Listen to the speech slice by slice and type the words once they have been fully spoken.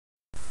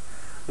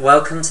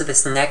Welcome to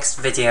this next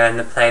video in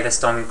the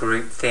playlist on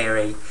group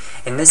theory.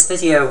 In this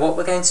video what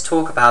we're going to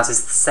talk about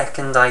is the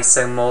second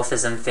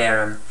isomorphism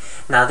theorem.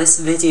 Now this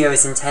video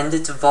is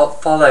intended to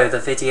follow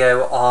the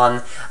video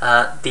on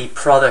the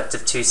product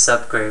of two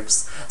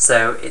subgroups,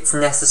 so it's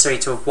necessary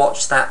to have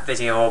watched that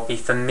video or be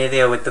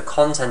familiar with the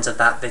content of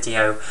that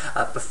video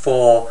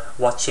before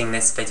watching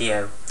this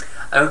video.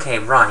 Okay,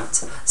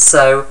 right,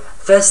 so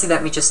firstly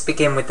let me just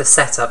begin with the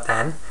setup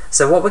then.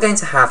 So what we're going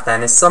to have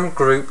then is some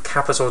group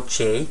capital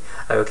G,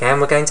 okay,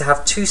 and we're going to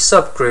have two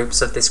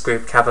subgroups of this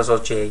group capital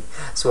G.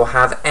 So we'll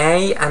have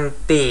A and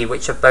B,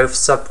 which are both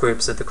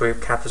subgroups of the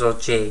group capital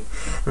G.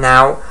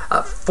 Now,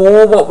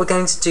 for what we're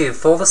going to do,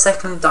 for the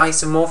second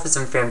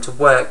isomorphism theorem to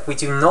work, we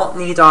do not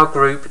need our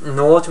group,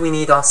 nor do we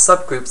need our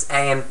subgroups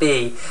A and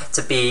B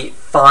to be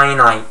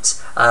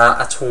finite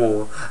at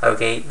all.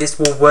 Okay, this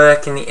will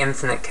work in the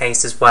infinite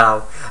case as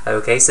well.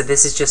 Okay, so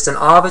this is just an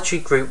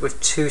arbitrary group with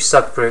two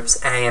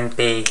subgroups A and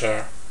B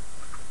here.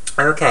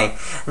 Okay,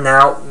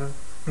 now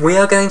we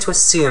are going to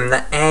assume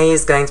that A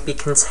is going to be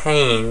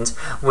contained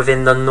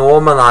within the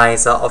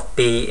normalizer of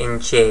B in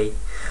G.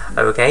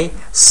 Okay,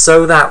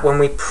 so that when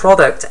we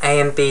product A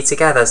and B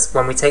together,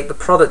 when we take the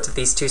product of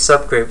these two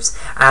subgroups,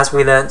 as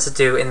we learnt to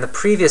do in the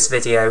previous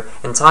video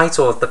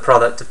entitled The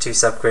Product of Two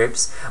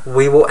Subgroups,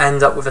 we will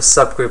end up with a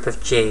subgroup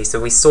of G. So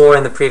we saw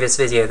in the previous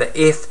video that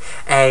if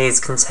A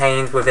is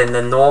contained within the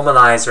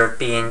normalizer of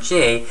B and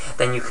G,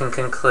 then you can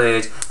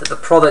conclude that the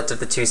product of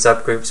the two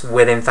subgroups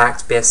will in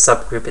fact be a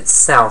subgroup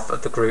itself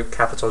of the group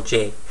capital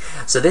G.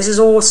 So this is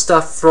all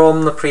stuff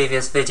from the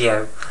previous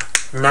video.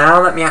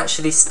 Now let me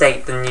actually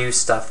state the new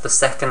stuff, the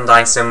second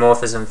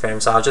isomorphism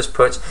theorem. So I'll just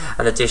put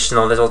an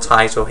additional little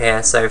title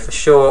here. So for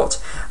short,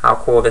 I'll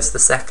call this the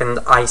second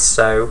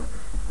iso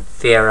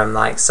theorem,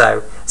 like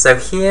so. So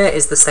here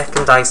is the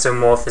second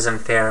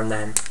isomorphism theorem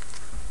then.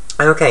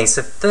 Okay,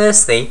 so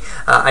firstly,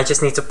 I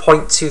just need to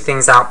point two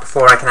things out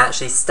before I can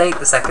actually state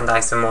the second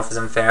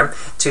isomorphism theorem.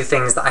 Two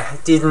things that I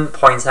didn't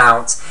point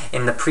out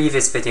in the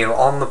previous video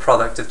on the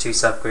product of two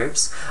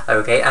subgroups.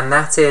 Okay, and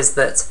that is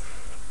that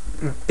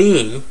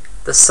B,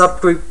 the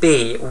subgroup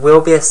B,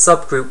 will be a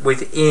subgroup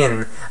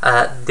within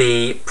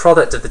the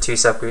product of the two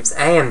subgroups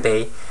A and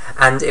B,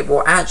 and it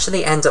will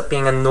actually end up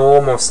being a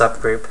normal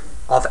subgroup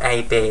of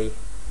AB.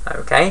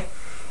 Okay?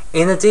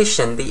 In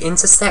addition, the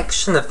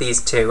intersection of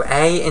these two,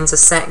 A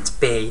intersect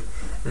B,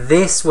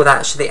 this would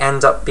actually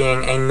end up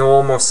being a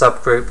normal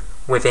subgroup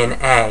within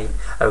A.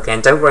 Okay,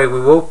 and don't worry,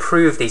 we will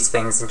prove these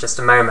things in just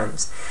a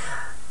moment.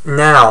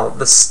 Now,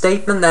 the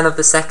statement then of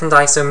the second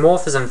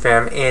isomorphism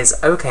theorem is,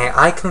 okay,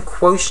 I can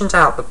quotient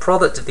out the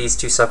product of these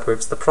two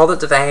subgroups, the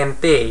product of A and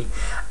B,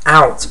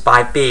 out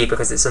by B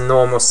because it's a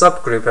normal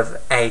subgroup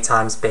of A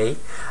times B,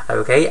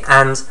 okay,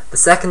 and the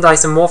second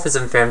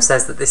isomorphism theorem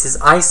says that this is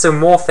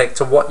isomorphic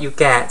to what you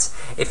get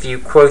if you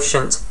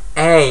quotient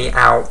A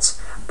out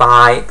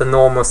by the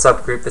normal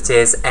subgroup that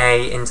is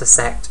A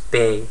intersect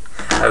B.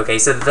 Okay,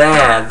 so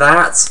there,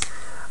 that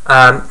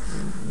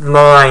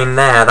line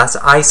there, that's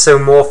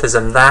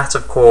isomorphism, that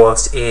of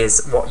course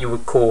is what you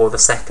would call the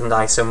second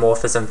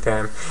isomorphism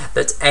theorem,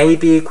 that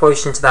AB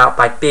quotiented out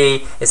by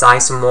B is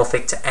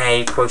isomorphic to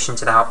A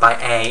quotiented out by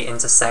A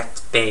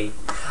intersect B.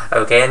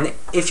 Okay, and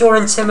if you're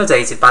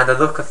intimidated by the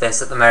look of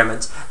this at the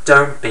moment,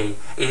 don't be.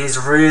 It is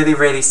really,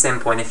 really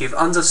simple, and if you've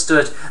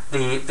understood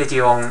the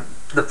video on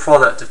the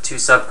product of two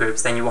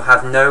subgroups, then you will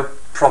have no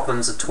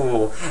problems at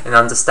all in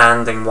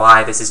understanding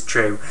why this is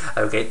true.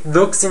 Okay, it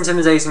looks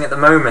intimidating at the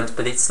moment,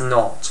 but it's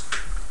not.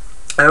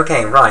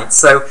 Okay, right,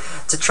 so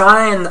to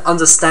try and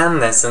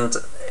understand this, and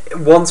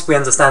once we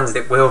understand it,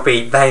 it will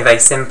be very, very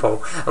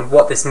simple, and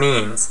what this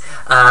means,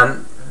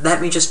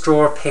 let me just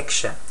draw a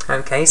picture.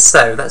 Okay,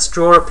 so let's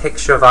draw a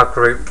picture of our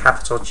group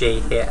capital G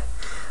here.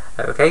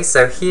 Okay,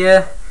 so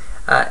here,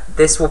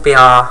 this will be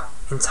our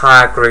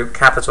entire group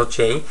capital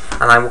G,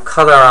 and I will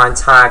colour our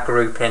entire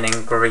group in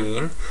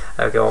green,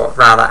 okay, or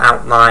rather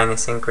outline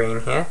it in green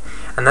here.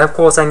 And then of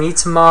course I need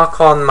to mark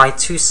on my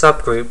two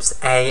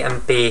subgroups A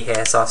and B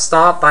here. So I'll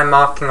start by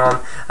marking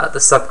on the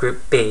subgroup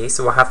B.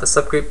 So we'll have the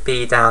subgroup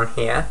B down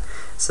here.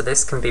 So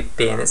this can be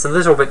B, and it's a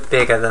little bit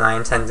bigger than I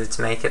intended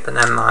to make it, but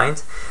never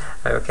mind.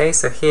 Okay,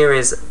 so here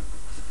is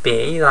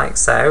B, like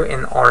so,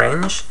 in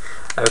orange.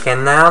 Okay,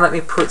 now let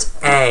me put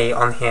A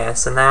on here.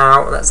 So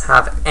now let's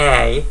have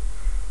A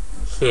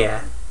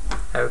here.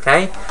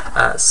 Okay,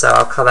 so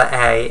I'll colour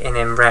A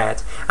in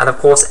red, and of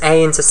course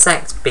A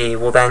intersect B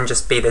will then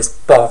just be this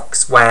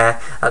box where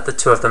the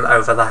two of them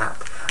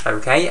overlap.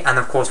 Okay, and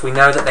of course we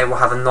know that they will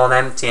have a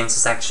non-empty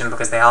intersection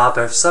because they are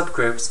both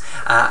subgroups,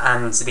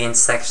 and the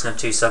intersection of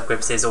two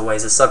subgroups is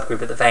always a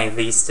subgroup. At the very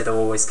least, it'll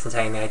always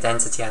contain the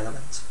identity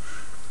element.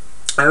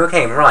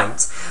 Okay, right,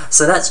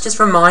 so let's just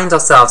remind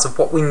ourselves of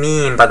what we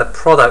mean by the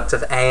product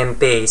of A and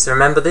B. So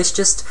remember, this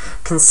just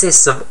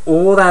consists of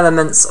all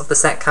elements of the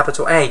set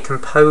capital A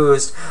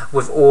composed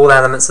with all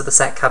elements of the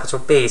set capital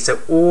B. So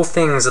all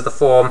things of the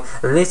form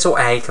little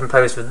a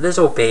composed with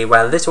little b,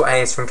 where little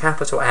a is from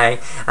capital A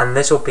and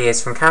little b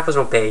is from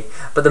capital B.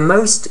 But the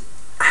most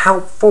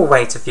helpful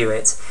way to view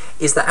it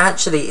is that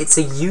actually it's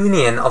a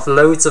union of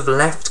loads of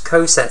left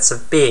cosets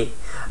of B.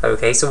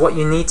 Okay, so what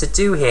you need to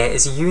do here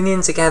is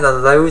union together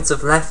loads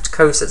of left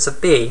cosets of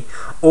B,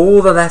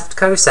 all the left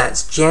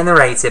cosets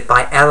generated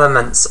by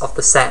elements of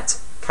the set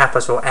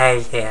capital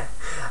A here.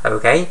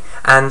 Okay,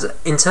 and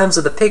in terms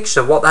of the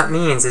picture, what that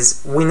means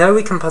is we know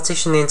we can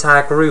partition the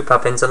entire group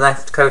up into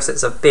left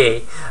cosets of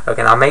B.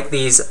 Okay, and I'll make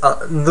these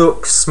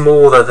look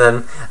smaller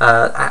than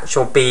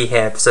actual B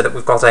here so that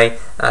we've got a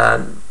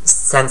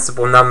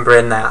sensible number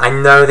in there. I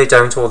know they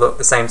don't all look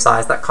the same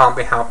size, that can't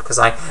be helped because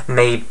I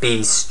made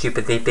B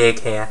stupidly big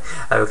here.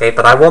 Okay,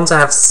 but I want to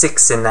have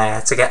 6 in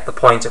there to get the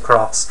point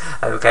across.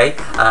 Okay,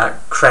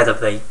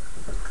 credibly.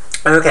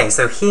 Okay,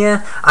 so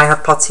here I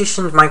have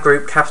partitioned my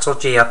group capital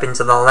G up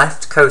into the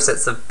left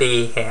cosets of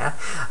B here,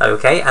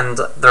 okay, and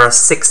there are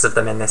 6 of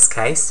them in this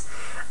case.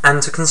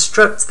 And to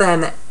construct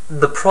then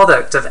the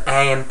product of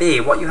A and B,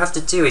 what you have to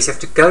do is you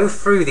have to go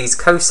through these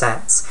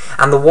cosets,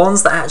 and the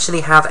ones that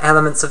actually have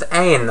elements of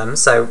A in them,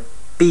 so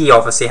B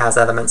obviously has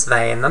elements of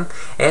A in them,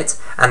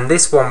 and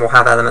this one will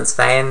have elements of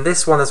A, and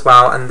this one as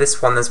well, and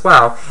this one as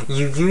well.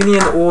 You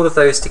union all of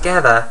those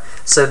together,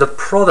 so the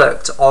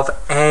product of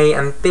A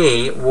and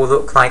B will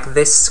look like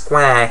this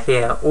square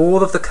here.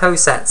 All of the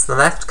cosets, the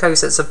left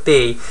cosets of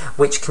B,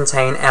 which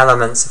contain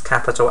elements of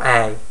capital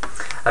A.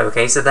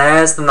 Okay, so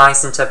there's the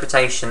nice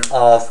interpretation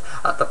of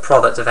the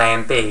product of A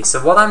and B.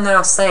 So what I'm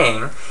now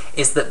saying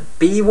is that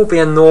B will be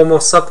a normal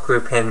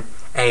subgroup in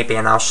AB,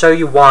 and I'll show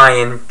you why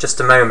in just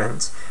a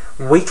moment.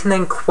 We can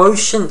then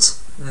quotient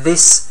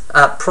this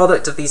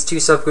product of these two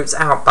subgroups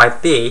out by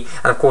B,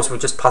 and of course we'll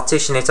just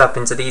partition it up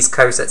into these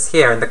cosets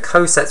here, and the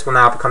cosets will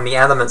now become the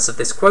elements of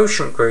this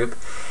quotient group.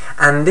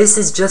 And this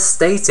is just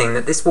stating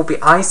that this will be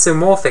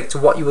isomorphic to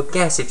what you would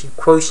get if you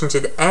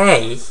quotiented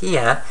A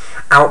here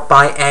out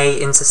by A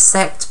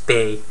intersect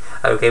B,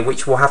 okay,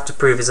 which we'll have to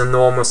prove is a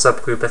normal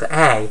subgroup of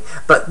A.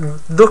 But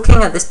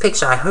looking at this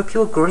picture, I hope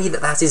you agree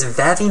that that is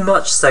very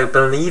much so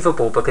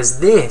believable, because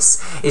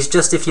this is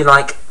just, if you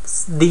like,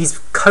 these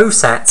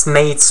cosets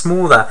made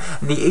smaller.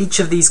 Each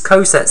of these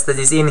cosets that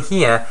is in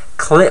here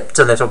clipped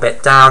a little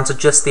bit down to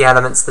just the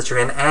elements that are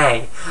in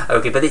A.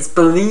 Okay, but it's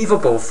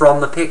believable from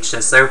the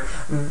picture, so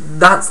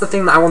that's the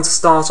thing that I want to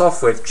start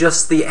off with,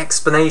 just the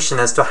explanation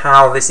as to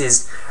how this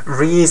is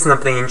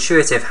reasonably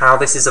intuitive, how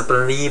this is a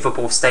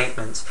believable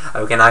statement.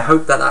 Okay, and I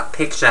hope that that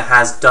picture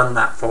has done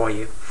that for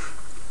you.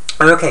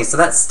 Okay, so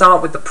let's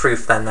start with the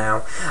proof then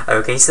now.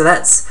 Okay, so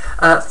let's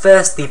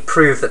firstly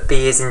prove that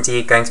B is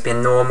indeed going to be a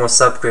normal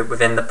subgroup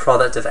within the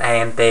product of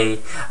A and B.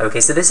 Okay,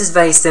 so this is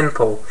very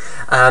simple.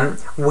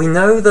 We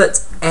know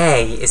that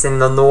A is in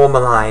the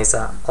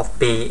normalizer of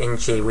B in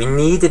G. We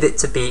needed it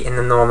to be in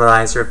the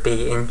normalizer of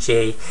B in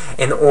G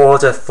in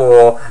order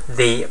for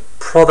the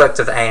product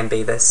of A and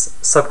B, this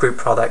subgroup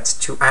product,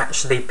 to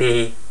actually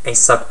be a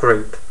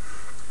subgroup.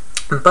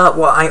 But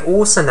what I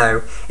also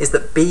know is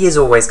that B is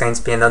always going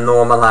to be in the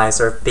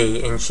normalizer of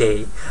B in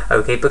G,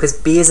 okay, because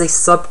B is a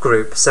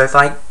subgroup. So if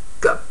I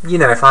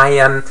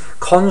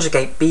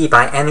conjugate B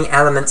by any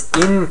element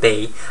in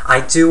B,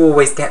 I do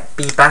always get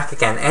B back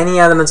again. Any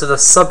element of the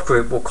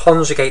subgroup will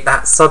conjugate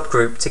that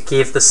subgroup to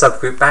give the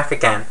subgroup back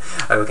again.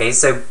 Okay,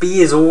 so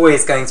B is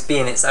always going to be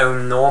in its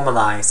own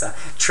normalizer,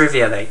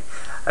 trivially.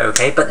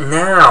 Okay, but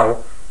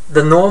now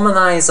the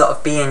normalizer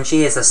of B in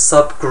G is a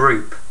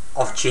subgroup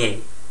of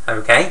G.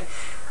 Okay,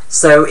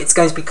 so it's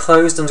going to be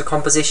closed under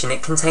composition.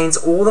 It contains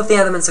all of the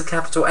elements of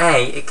capital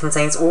A, it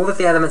contains all of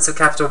the elements of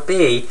capital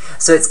B,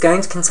 so it's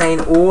going to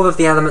contain all of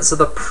the elements of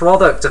the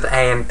product of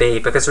A and B,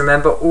 because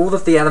remember, all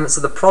of the elements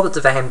of the product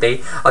of A and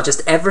B are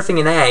just everything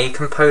in A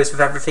composed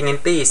with everything in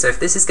B. So if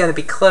this is going to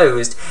be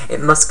closed, it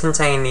must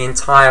contain the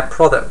entire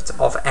product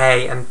of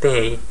A and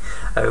B.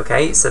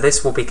 Okay, so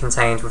this will be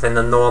contained within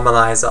the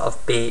normalizer of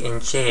B in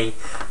G.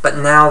 But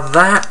now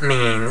that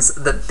means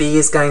that B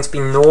is going to be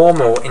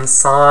normal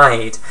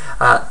inside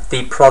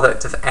the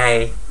product of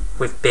A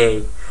with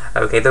B.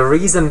 Okay, the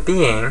reason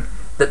being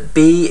that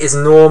B is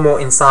normal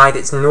inside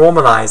its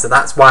normalizer.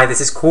 That's why this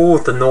is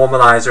called the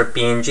normalizer of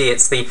B in G.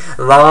 It's the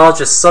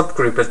largest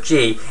subgroup of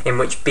G in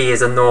which B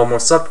is a normal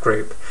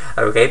subgroup.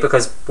 Okay,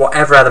 because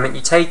whatever element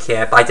you take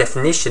here, by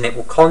definition, it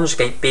will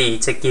conjugate B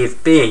to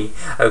give B.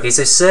 Okay,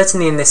 so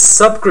certainly in this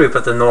subgroup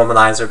of the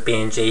normalizer of B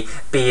in G,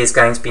 B is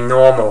going to be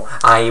normal,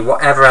 i.e.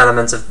 whatever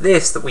element of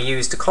this that we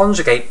use to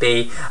conjugate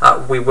B,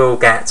 we will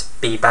get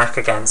B back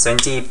again. So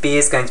indeed, B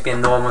is going to be a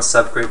normal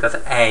subgroup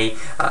of A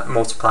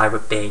multiplied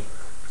with B.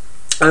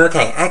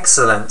 Okay,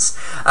 excellent.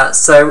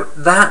 So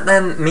that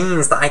then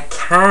means that I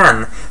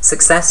can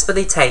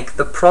successfully take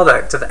the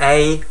product of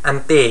A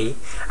and B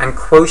and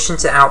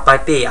quotient it out by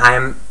B. I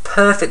am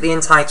perfectly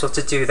entitled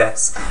to do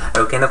this.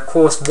 Okay, and of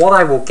course what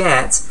I will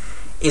get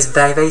is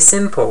very, very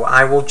simple.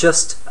 I will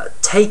just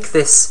take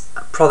this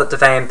product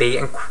of A and B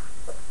and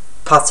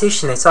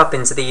partition it up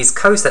into these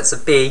cosets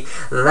of B,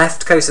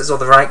 left cosets or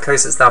the right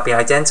cosets, they'll be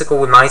identical.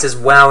 We might as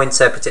well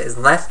interpret it as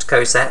left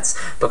cosets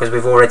because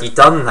we've already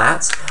done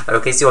that.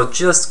 Okay, so you'll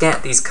just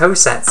get these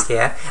cosets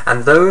here,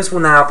 and those will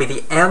now be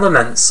the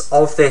elements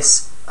of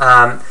this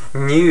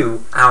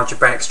new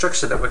algebraic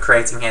structure that we're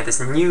creating here, this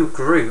new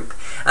group,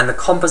 and the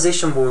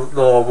composition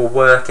law will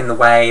work in the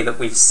way that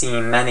we've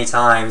seen many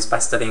times by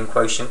studying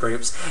quotient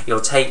groups.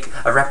 You'll take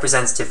a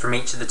representative from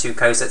each of the two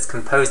cosets,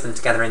 compose them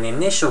together in the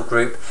initial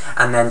group,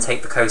 and then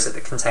take the coset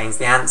that contains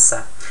the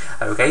answer.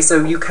 Okay,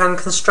 so you can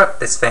construct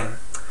this thing.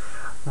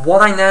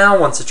 What I now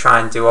want to try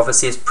and do,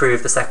 obviously, is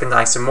prove the second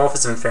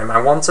isomorphism theorem. I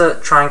want to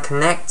try and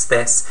connect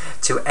this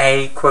to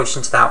A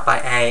quotiented out by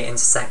A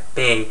intersect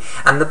B.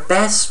 And the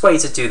best way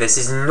to do this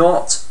is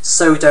not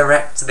so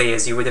directly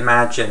as you would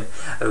imagine.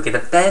 Okay, the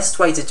best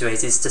way to do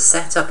it is to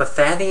set up a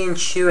fairly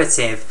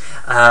intuitive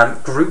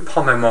group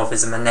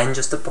homomorphism and then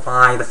just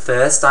apply the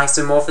first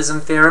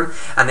isomorphism theorem,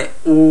 and it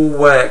all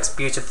works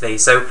beautifully.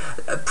 So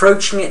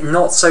approaching it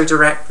not so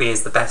directly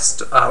is the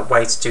best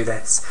way to do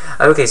this.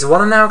 Okay, so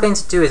what I'm now going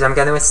to do is I'm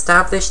going to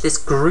establish this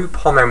group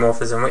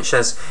homomorphism, which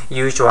as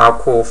usual I'll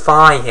call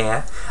phi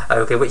here,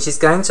 okay, which is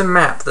going to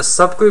map the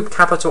subgroup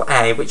capital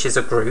A, which is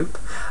a group,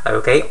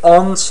 okay,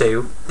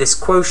 onto this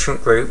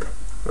quotient group,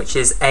 which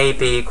is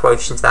AB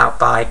quotiented out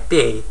by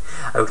B.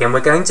 Okay, and we're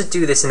going to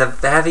do this in a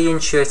very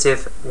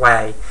intuitive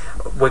way.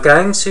 We're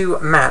going to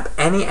map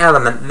any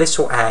element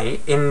little a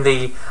in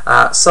the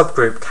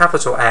subgroup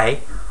capital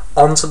A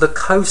onto the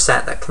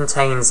coset that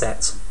contains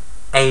it,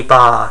 A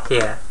bar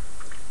here.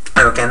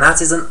 Okay, and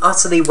that is an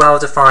utterly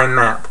well-defined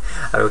map,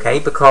 okay,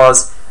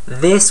 because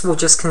this will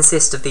just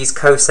consist of these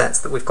cosets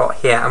that we've got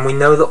here, and we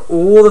know that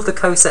all of the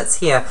cosets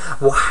here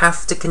will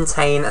have to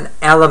contain an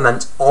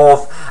element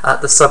of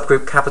the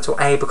subgroup capital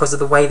A because of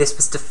the way this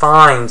was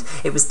defined.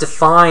 It was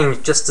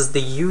defined just as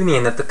the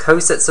union of the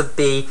cosets of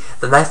B,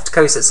 the left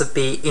cosets of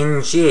B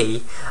in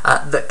G,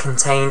 that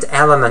contained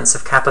elements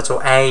of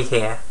capital A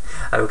here.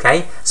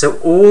 Okay, so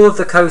all of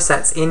the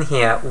cosets in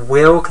here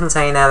will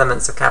contain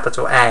elements of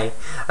capital A.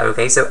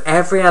 Okay, so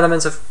every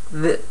element of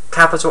the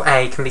capital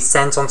A can be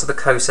sent onto the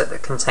coset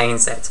that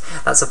contains it.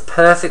 That's a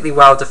perfectly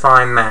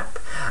well-defined map.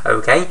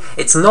 Okay,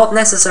 it's not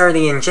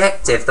necessarily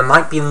injective. There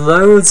might be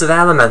loads of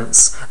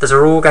elements that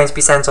are all going to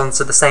be sent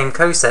onto the same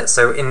coset.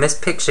 So in this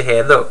picture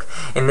here, look,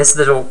 in this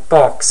little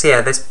box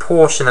here, this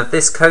portion of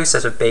this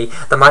coset of B,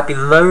 there might be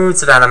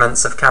loads of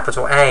elements of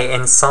capital A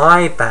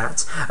inside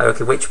that,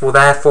 okay, which will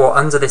therefore,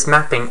 under this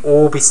mapping,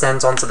 all be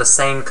sent onto the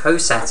same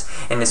coset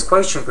in this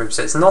quotient group.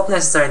 So it's not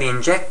necessarily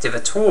injective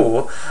at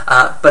all,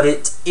 but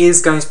it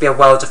is going to be a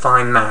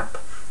well-defined map.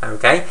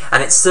 Okay,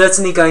 and it's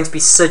certainly going to be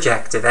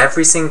surjective.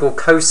 Every single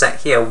coset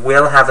here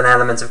will have an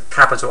element of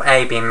capital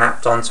A being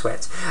mapped onto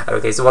it.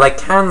 Okay, so what I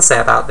can say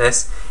about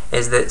this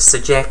is that it's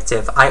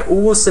surjective. I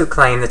also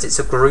claim that it's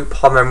a group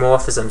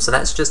homomorphism, so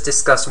let's just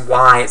discuss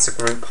why it's a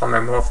group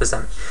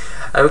homomorphism.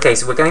 Okay,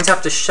 so we're going to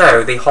have to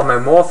show the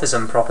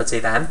homomorphism property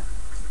then.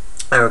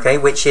 Okay,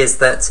 which is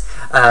that,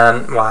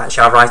 well,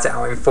 actually I'll write it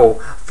out in full.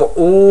 For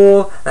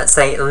all, let's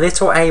say,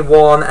 little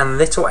a1 and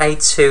little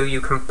a2 you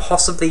can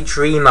possibly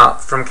dream up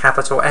from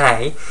capital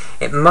A,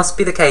 it must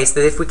be the case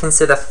that if we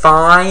consider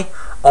phi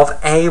of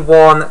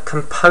a1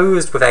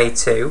 composed with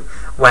a2,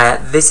 where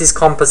this is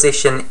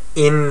composition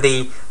in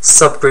the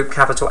subgroup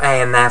capital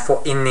A and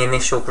therefore in the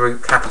initial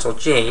group capital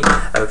G,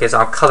 okay, so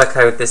I'll colour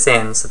code this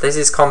in. So this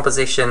is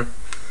composition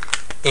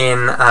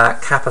in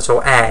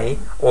capital A,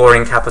 or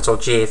in capital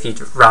G if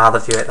you'd rather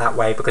view it that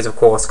way, because of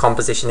course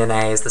composition in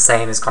A is the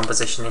same as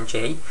composition in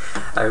G.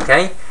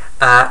 Okay,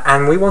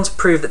 and we want to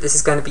prove that this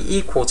is going to be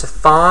equal to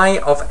phi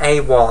of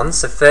A1,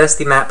 so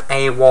firstly map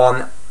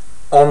A1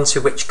 onto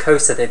which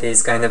coset it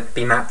is going to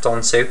be mapped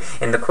onto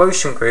in the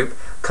quotient group,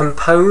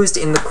 composed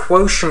in the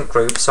quotient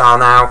group, so I'll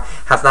now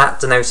have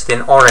that denoted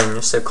in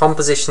orange, so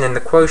composition in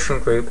the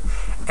quotient group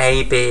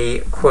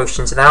AB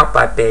quotiented out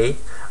by B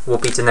will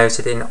be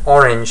denoted in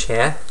orange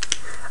here,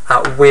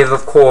 with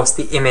of course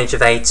the image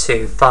of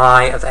A2,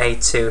 phi of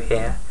A2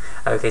 here.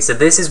 Okay, so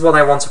this is what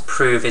I want to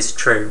prove is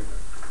true.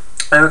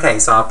 Okay,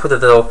 so I'll put a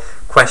little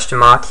question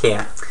mark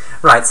here.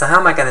 Right, so how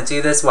am I going to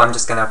do this? Well, I'm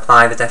just going to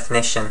apply the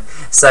definition.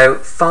 So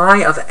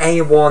phi of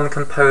A1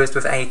 composed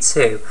with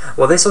A2.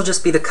 Well, this will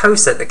just be the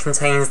coset that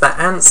contains that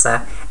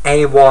answer,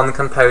 A1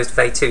 composed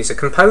with A2. So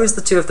compose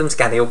the two of them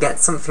together, you'll get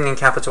something in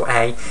capital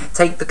A,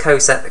 take the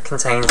coset that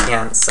contains the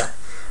answer.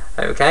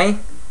 Okay,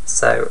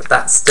 so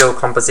that's still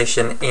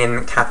composition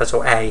in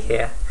capital A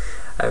here.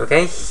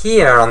 Okay,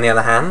 here on the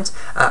other hand,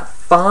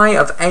 phi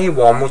of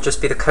A1 will just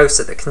be the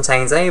coset that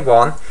contains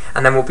A1,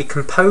 and then we'll be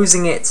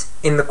composing it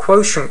in the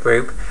quotient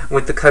group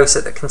with the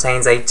coset that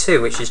contains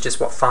A2, which is just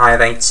what phi of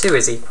A2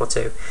 is equal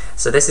to.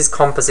 So this is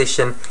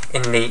composition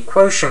in the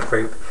quotient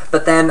group.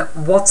 But then,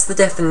 what's the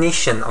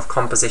definition of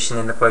composition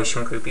in the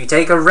quotient group? You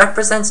take a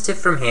representative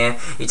from here,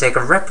 you take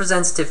a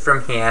representative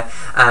from here,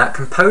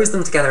 compose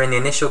them together in the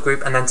initial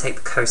group, and then take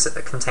the coset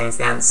that contains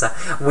the answer.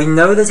 We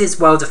know that it's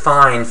well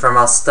defined from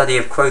our study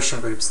of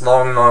quotient groups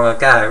long, long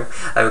ago.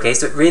 Okay,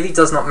 so it really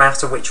does not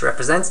matter which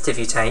representative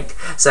you take.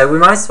 So we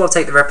might as well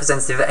take the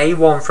representative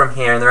A1 from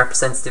here and the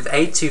representative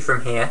A2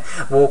 from here.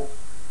 We'll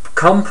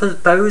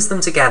compose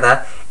them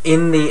together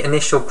in the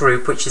initial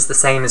group, which is the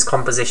same as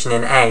composition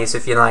in A. So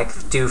if you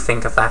like, do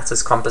think of that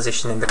as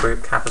composition in the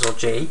group capital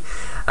G.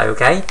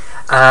 Okay,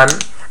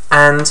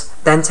 and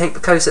then take the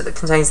coset that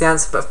contains the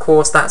answer, but of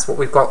course that's what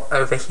we've got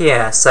over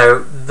here.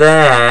 So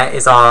there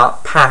is our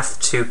path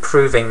to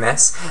proving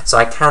this, so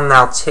I can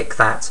now tick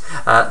that.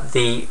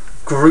 The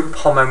group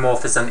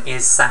homomorphism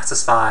is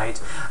satisfied.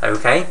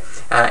 Okay,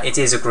 it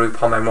is a group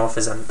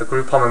homomorphism. The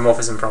group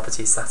homomorphism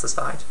property is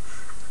satisfied.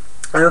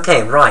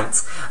 Okay, right,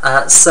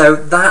 so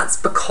that's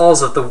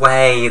because of the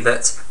way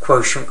that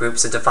quotient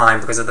groups are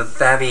defined, because of the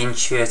very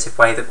intuitive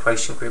way that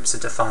quotient groups are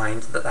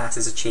defined, that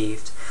is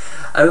achieved.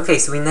 Okay,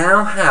 so we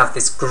now have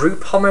this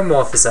group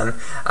homomorphism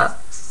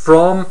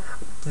from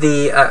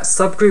the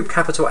subgroup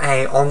capital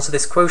A onto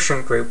this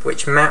quotient group,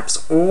 which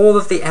maps all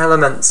of the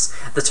elements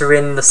that are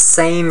in the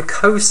same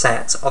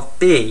coset of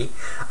B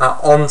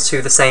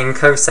onto the same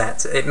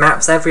coset. It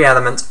maps every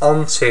element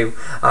onto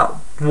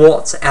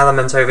what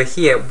element over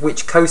here,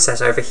 which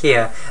coset over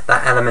here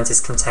that element is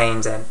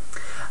contained in.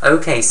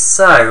 Okay,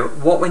 so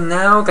what we're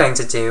now going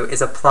to do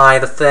is apply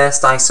the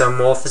first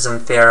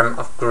isomorphism theorem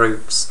of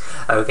groups,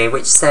 okay,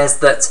 which says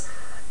that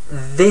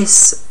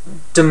this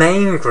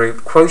domain group,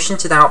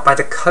 quotiented out by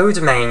the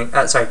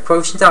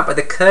quotiented out by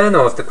the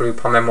kernel of the group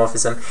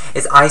homomorphism,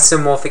 is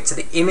isomorphic to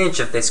the image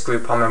of this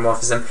group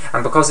homomorphism,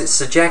 and because it's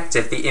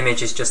surjective, the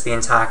image is just the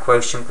entire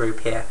quotient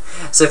group here.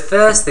 So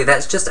firstly,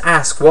 let's just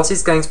ask, what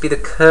is going to be the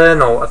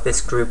kernel of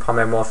this group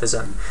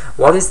homomorphism?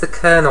 What is the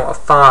kernel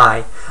of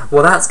phi?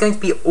 Well, that's going to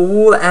be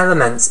all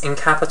elements in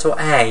capital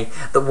A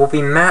that will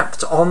be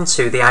mapped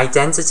onto the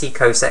identity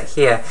coset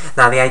here.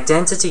 Now, the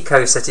identity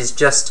coset is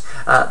just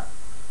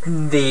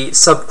the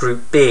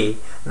subgroup B.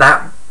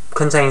 That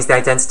contains the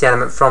identity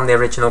element from the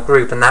original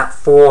group, and that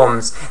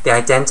forms the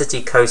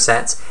identity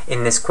coset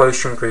in this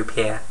quotient group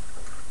here.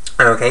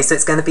 Okay, so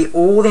it's going to be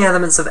all the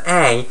elements of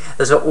A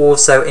that are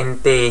also in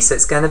B, so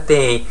it's going to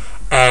be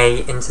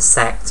A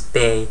intersect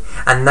B,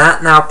 and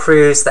that now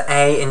proves that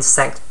A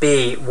intersect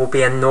B will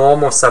be a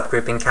normal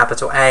subgroup in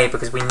capital A,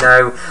 because we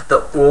know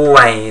that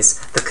always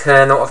the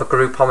kernel of a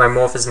group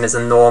homomorphism is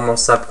a normal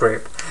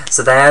subgroup.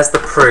 So there's the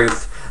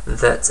proof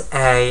that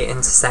A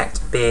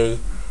intersect B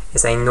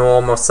is a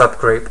normal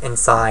subgroup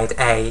inside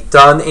A,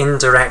 done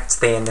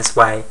indirectly in this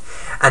way.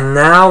 And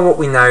now what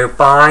we know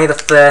by the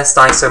first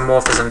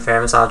isomorphism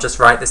theorem, so I'll just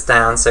write this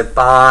down, so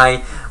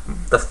by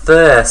the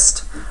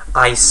first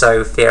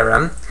iso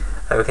theorem,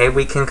 okay,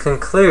 we can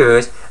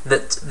conclude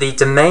that the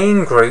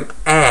domain group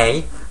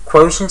A,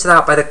 quotiented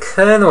out by the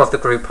kernel of the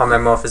group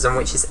homomorphism,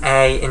 which is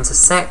A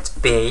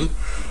intersect B,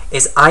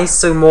 is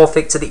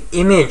isomorphic to the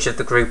image of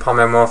the group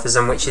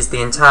homomorphism, which is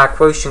the entire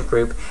quotient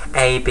group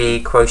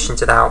AB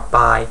quotiented out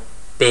by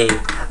B.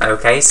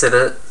 Okay, so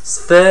the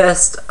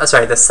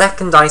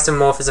second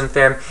isomorphism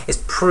theorem is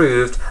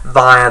proved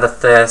via the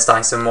first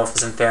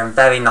isomorphism theorem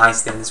very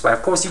nicely in this way.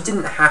 Of course, you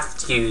didn't have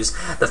to use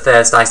the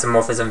first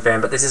isomorphism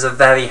theorem, but this is a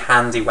very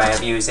handy way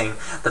of using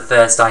the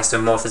first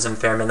isomorphism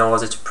theorem in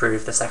order to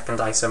prove the second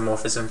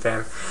isomorphism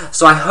theorem.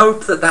 So I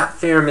hope that that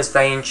theorem is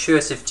very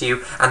intuitive to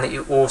you, and that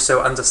you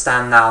also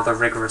understand now the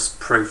rigorous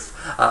proof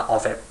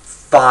of it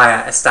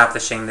via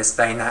establishing this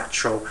very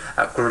natural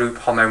group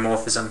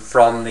homomorphism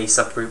from the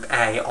subgroup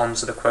A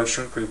onto the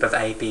quotient group of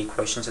AB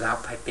quotiented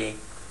out by B.